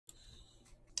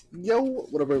Yo,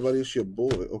 what up, everybody? It's your boy,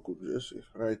 Uncle Jesse.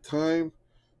 All right, time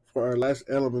for our last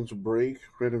Elements break,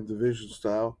 random division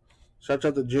style. Shout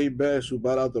out to Jay Bass who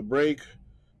bought out the break.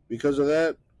 Because of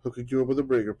that, hooking you up with a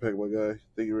breaker pack, my guy.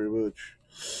 Thank you very much.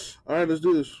 All right, let's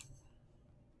do this.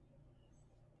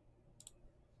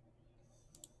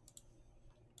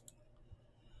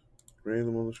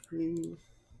 Random on the screen.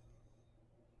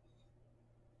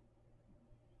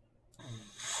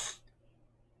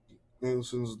 And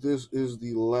since this is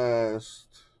the last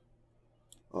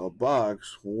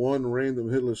box, one random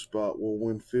hitless spot will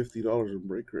win $50 in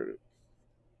break credit.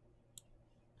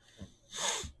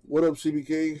 What up,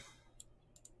 CBK?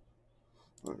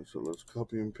 All right, so let's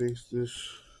copy and paste this.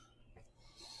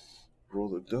 Roll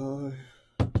the die.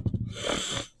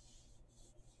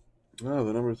 Now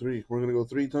the number 3. We're gonna go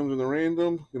 3 times in the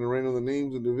random. Gonna random the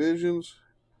names and divisions.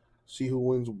 See who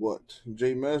wins what.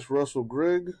 J Mess, Russell,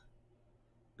 Greg.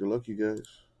 Good luck, you guys.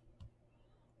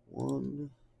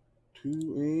 1,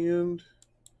 2, and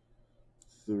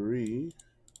 3.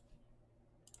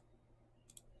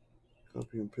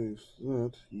 Copy and paste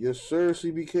that. Yes, sir,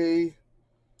 CBK.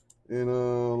 In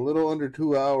a little under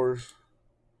 2 hours,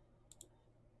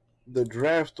 the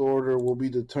draft order will be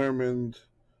determined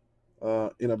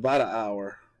in about an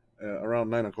hour,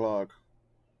 around 9 o'clock.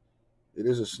 It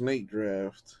is a snake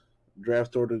draft.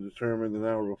 Draft order determined an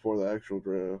hour before the actual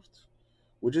draft,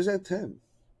 which is at 10.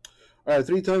 All right,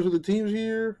 3 times with the teams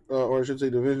here, or I should say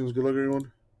divisions. Good luck,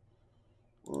 everyone.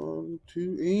 1,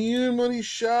 2, and money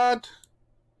shot.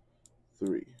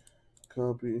 3.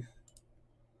 Copy.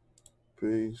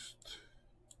 Paste.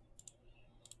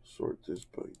 Sort this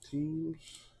by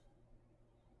teams.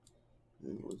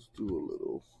 And let's do a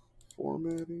little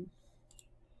formatting.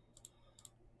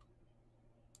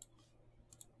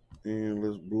 And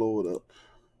let's blow it up.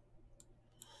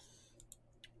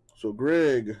 So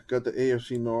Greg got the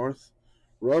AFC North.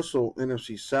 Russell,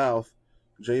 NFC South.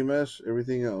 JMS,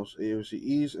 everything else. AFC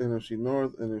East, NFC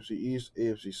North, NFC East,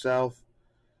 AFC South,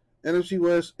 NFC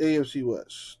West, AFC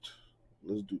West.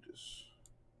 Let's do this.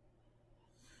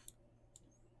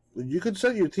 You could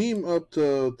set your team up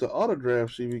to auto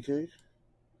draft, CVK.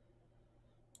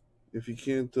 If you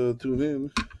can't tune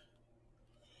in.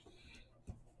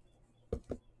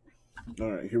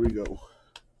 All right, here we go.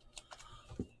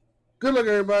 Good luck,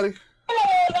 everybody.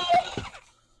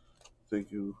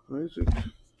 Thank you, Isaac.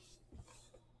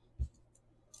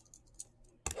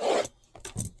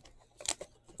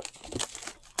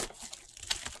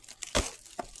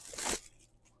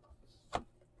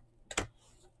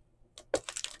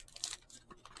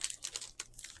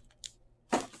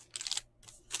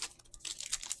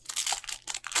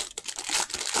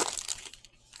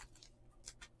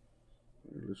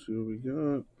 Let's see what we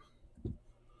got.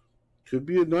 Could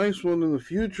be a nice one in the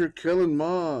future. Kellen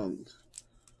Mond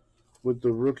with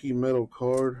the rookie metal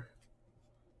card,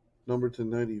 number to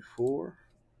 94.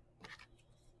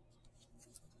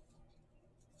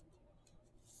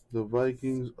 The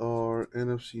Vikings are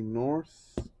NFC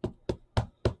North,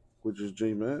 which is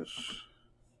JMS.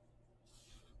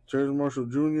 Terrence Marshall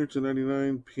Jr. to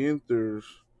 99. Panthers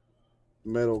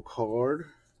metal card.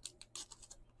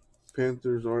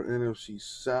 Panthers are NFC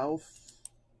South.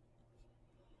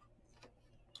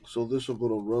 So this will go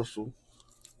to Russell.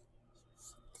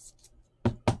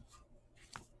 Let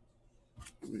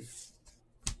me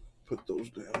put those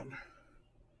down.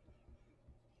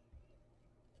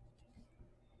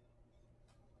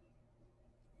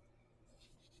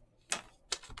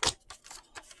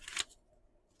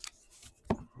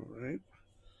 All right.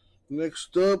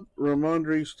 Next up,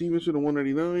 Ramondre Stevenson to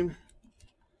 199.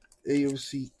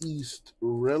 AFC East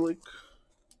relic.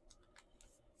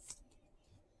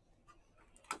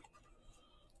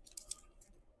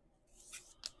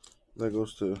 That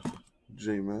goes to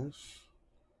JMS.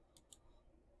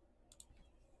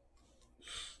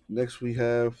 Next we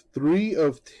have 3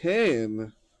 of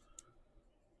 10.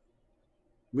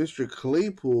 Mr.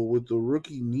 Claypool with the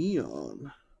rookie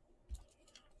neon.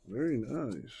 Very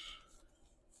nice.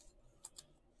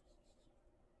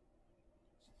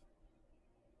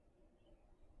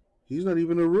 He's not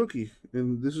even a rookie,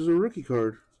 and this is a rookie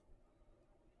card.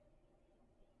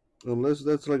 Unless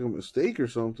that's like a mistake or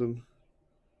something.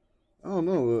 I don't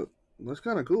know, but that's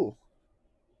kind of cool.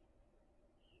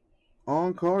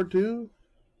 On card too.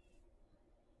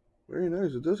 Very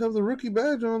nice. It does have the rookie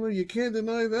badge on there. You can't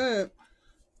deny that.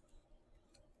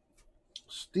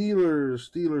 Steelers.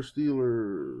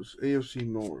 AFC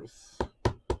North.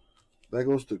 That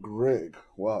goes to Greg.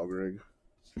 Wow, Greg.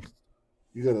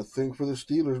 You got to think for the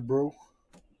Steelers, bro.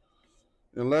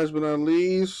 And last but not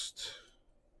least,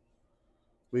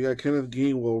 we got Kenneth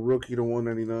Gainwell, rookie to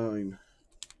 199.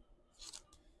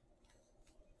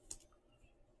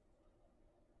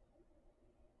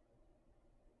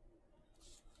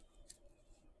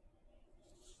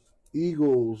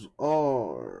 Eagles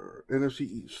are NFC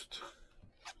East.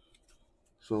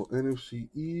 So NFC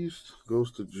East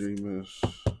goes to Jameis.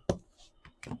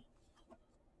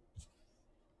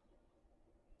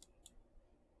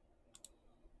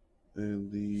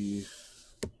 And the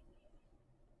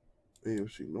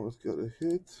AFC North got a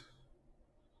hit.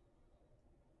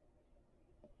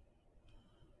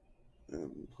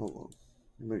 And hold on.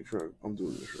 Make sure I'm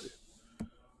doing this right.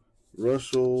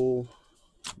 Russell,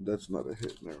 that's not a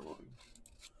hit. Never mind.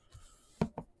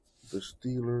 The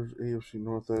Steelers, AFC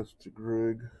North, that's to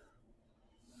Greg.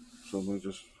 So I'm going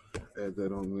to just add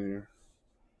that on there.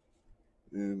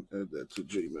 And add that to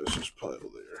Jameis's pile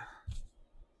there.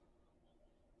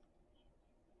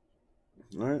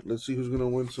 All right, let's see who's going to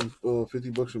win some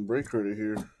 $50 in break credit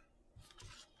here.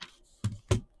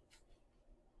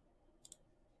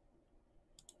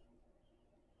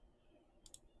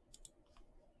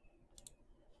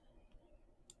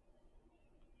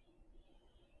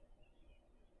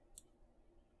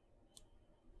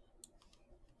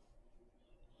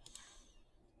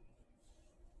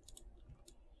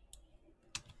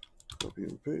 Copy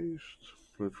and paste.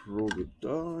 Let's roll the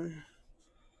die.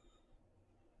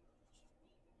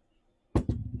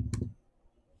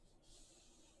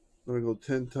 I'm going to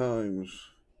go 10 times.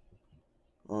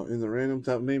 In the random,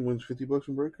 top name wins $50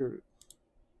 in break credit.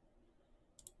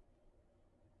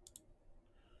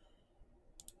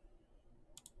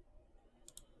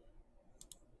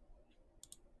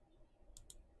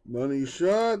 Money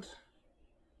shot.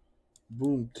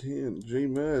 Boom, 10.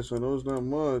 J-Mass, I know it's not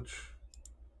much.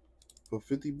 But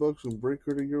 $50 in break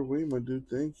credit your way, my dude.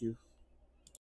 Thank you.